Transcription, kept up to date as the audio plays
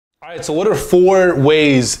All right, so what are 4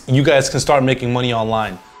 ways you guys can start making money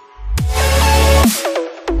online?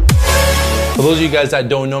 For those of you guys that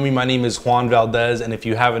don't know me, my name is Juan Valdez, and if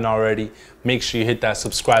you haven't already, make sure you hit that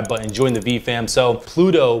subscribe button, join the V fam. So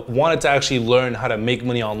Pluto wanted to actually learn how to make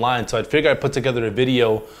money online, so I figured I'd put together a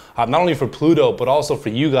video not only for Pluto, but also for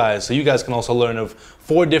you guys, so you guys can also learn of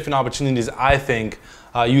 4 different opportunities I think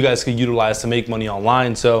you guys could utilize to make money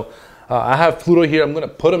online. So I have Pluto here. I'm gonna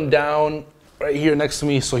put him down right here next to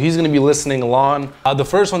me, so he's gonna be listening along. The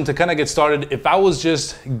first one, to kind of get started, if I was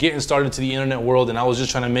just getting started to the internet world and I was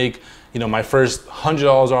just trying to make, my first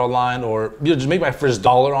 $100 online, or just make my first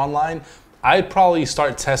dollar online, I'd probably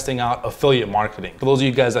start testing out affiliate marketing. For those of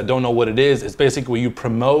you guys that don't know what it is, it's basically where you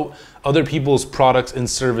promote other people's products and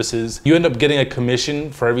services. You end up getting a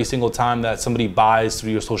commission for every single time that somebody buys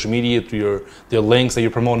through your social media, through their links that you're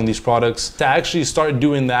promoting these products. To actually start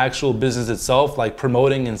doing the actual business itself, like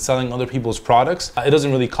promoting and selling other people's products, it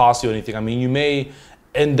doesn't really cost you anything. I mean, you may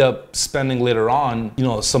end up spending later on,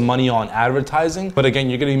 some money on advertising, but again,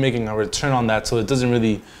 you're gonna be making a return on that, so it doesn't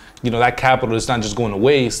really, that capital is not just going to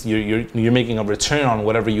waste. You're making a return on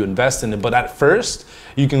whatever you invest in it. But at first,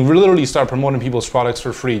 you can literally start promoting people's products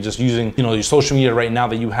for free, just using your social media right now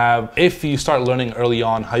that you have. If you start learning early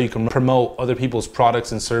on how you can promote other people's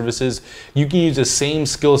products and services, you can use the same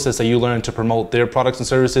skill sets that you learn to promote their products and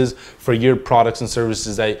services for your products and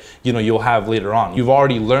services that you'll have later on. You've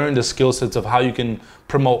already learned the skill sets of how you can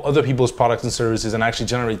promote other people's products and services and actually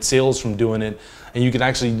generate sales from doing it. And you can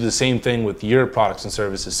actually do the same thing with your products and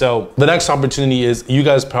services. So the next opportunity is, you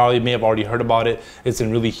guys probably may have already heard about it. It's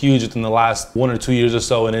been really huge within the last 1 or 2 years or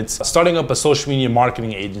so. And it's starting up a social media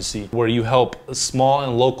marketing agency where you help small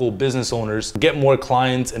and local business owners get more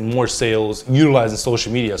clients and more sales utilizing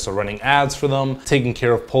social media. So running ads for them, taking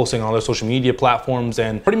care of posting on their social media platforms,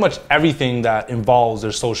 and pretty much everything that involves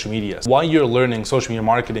their social media. While you're learning social media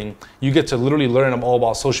marketing, you get to literally learn all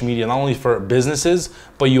about social media, not only for businesses,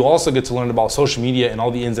 but you also get to learn about social media and all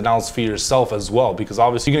the ins and outs for yourself as well, because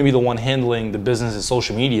obviously you're gonna be the one handling the business and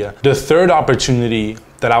social media. The third opportunity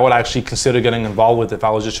that I would actually consider getting involved with if I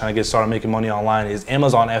was just trying to get started making money online is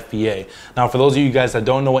Amazon FBA. Now, for those of you guys that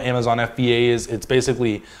don't know what Amazon FBA is, it's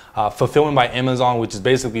basically fulfillment by Amazon, which is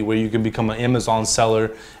basically where you can become an Amazon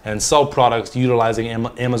seller and sell products utilizing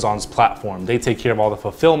Amazon's platform. They take care of all the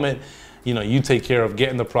fulfillment. You take care of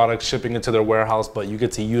getting the product, shipping it to their warehouse, but you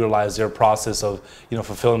get to utilize their process of,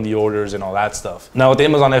 fulfilling the orders and all that stuff. Now with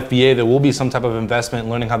Amazon FBA, there will be some type of investment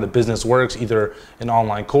learning how the business works, either an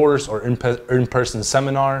online course or in-person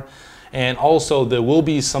seminar. And also there will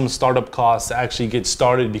be some startup costs to actually get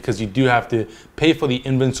started, because you do have to pay for the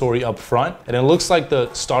inventory up front. And it looks like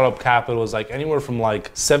the startup capital is like anywhere from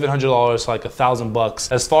like $700 to like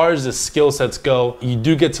 $1,000. As far as the skill sets go, you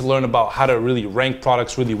do get to learn about how to really rank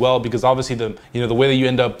products really well, because obviously the way that you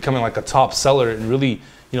end up becoming like a top seller and really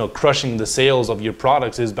crushing the sales of your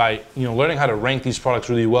products is by, learning how to rank these products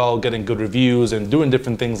really well, getting good reviews and doing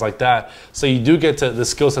different things like that. So you do get to the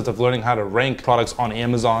skill sets of learning how to rank products on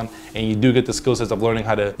Amazon, and you do get the skill sets of learning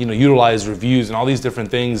how to, utilize reviews and all these different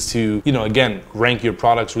things to, again, rank your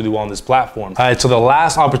products really well on this platform. All right, so the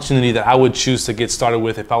last opportunity that I would choose to get started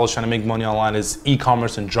with if I was trying to make money online is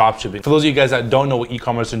e-commerce and dropshipping. For those of you guys that don't know what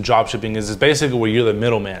e-commerce and dropshipping is, it's basically where you're the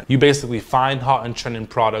middleman. You basically find hot and trending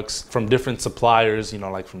products from different suppliers,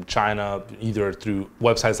 like from China, either through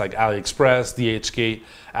websites like AliExpress, DHgate.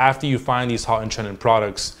 After you find these hot and trending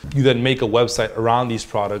products, you then make a website around these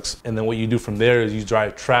products, and then what you do from there is you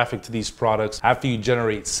drive traffic to these products. After you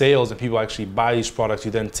generate sales and people actually buy these products,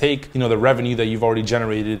 you then take the revenue that you've already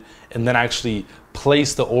generated and then actually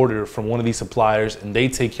place the order from one of these suppliers, and they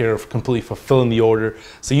take care of completely fulfilling the order.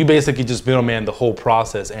 So you basically just middleman the whole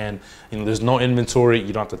process, and there's no inventory,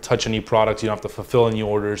 you don't have to touch any products, you don't have to fulfill any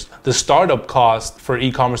orders. The startup cost for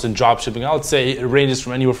e-commerce and dropshipping, I would say it ranges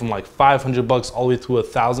from anywhere from like $500 all the way to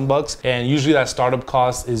 $1,000, and usually that startup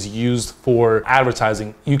cost is used for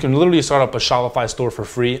advertising. You can literally start up a Shopify store for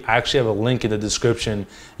free. I actually have a link in the description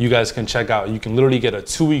you guys can check out. You can literally get a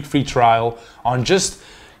 2-week free trial on just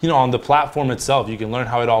on the platform itself. You can learn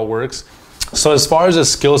how it all works. So as far as the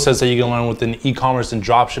skill sets that you can learn within e-commerce and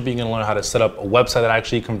dropshipping, you can learn how to set up a website that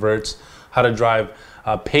actually converts, how to drive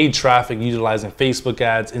paid traffic utilizing Facebook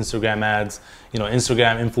ads, Instagram ads,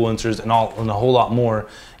 Instagram influencers, and a whole lot more.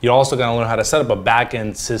 You're also going to learn how to set up a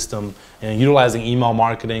back-end system and utilizing email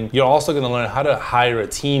marketing. You're also going to learn how to hire a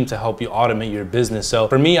team to help you automate your business. So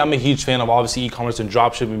for me, I'm a huge fan of obviously e-commerce and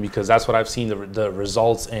dropshipping, because that's what I've seen the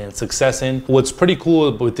results and success in. What's pretty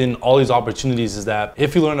cool within all these opportunities is that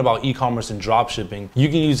if you learn about e-commerce and dropshipping, you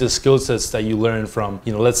can use the skill sets that you learn from,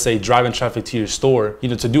 let's say driving traffic to your store,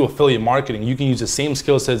 to do affiliate marketing. You can use the same same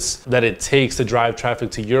skill sets that it takes to drive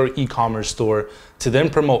traffic to your e-commerce store to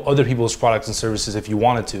then promote other people's products and services if you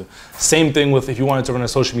wanted to. Same thing with if you wanted to run a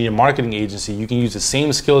social media marketing agency, you can use the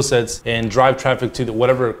same skill sets and drive traffic to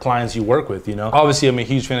whatever clients you work with, you know? Obviously, I'm a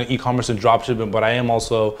huge fan of e-commerce and dropshipping, but I am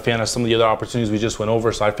also a fan of some of the other opportunities we just went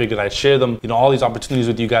over, so I figured I'd share them, you know, all these opportunities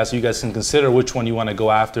with you guys so you guys can consider which one you want to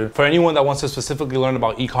go after. For anyone that wants to specifically learn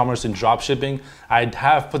about e-commerce and dropshipping, I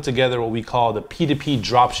have put together what we call the P2P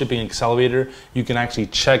Dropshipping Accelerator. You can actually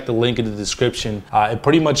check the link in the description. It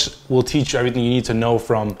pretty much will teach you everything you need to know,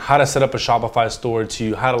 from how to set up a Shopify store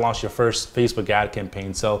to how to launch your first Facebook ad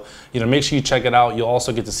campaign. So, you know, make sure you check it out. You'll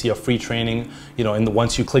also get to see a free training, you know,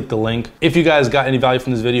 once you click the link. If you guys got any value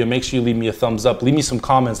from this video, make sure you leave me a thumbs up. Leave me some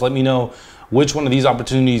comments. Let me know which one of these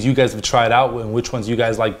opportunities you guys have tried out and which ones you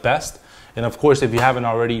guys like best. And of course, if you haven't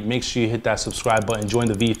already, make sure you hit that subscribe button, join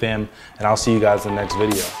the V fam, and I'll see you guys in the next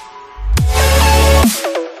video.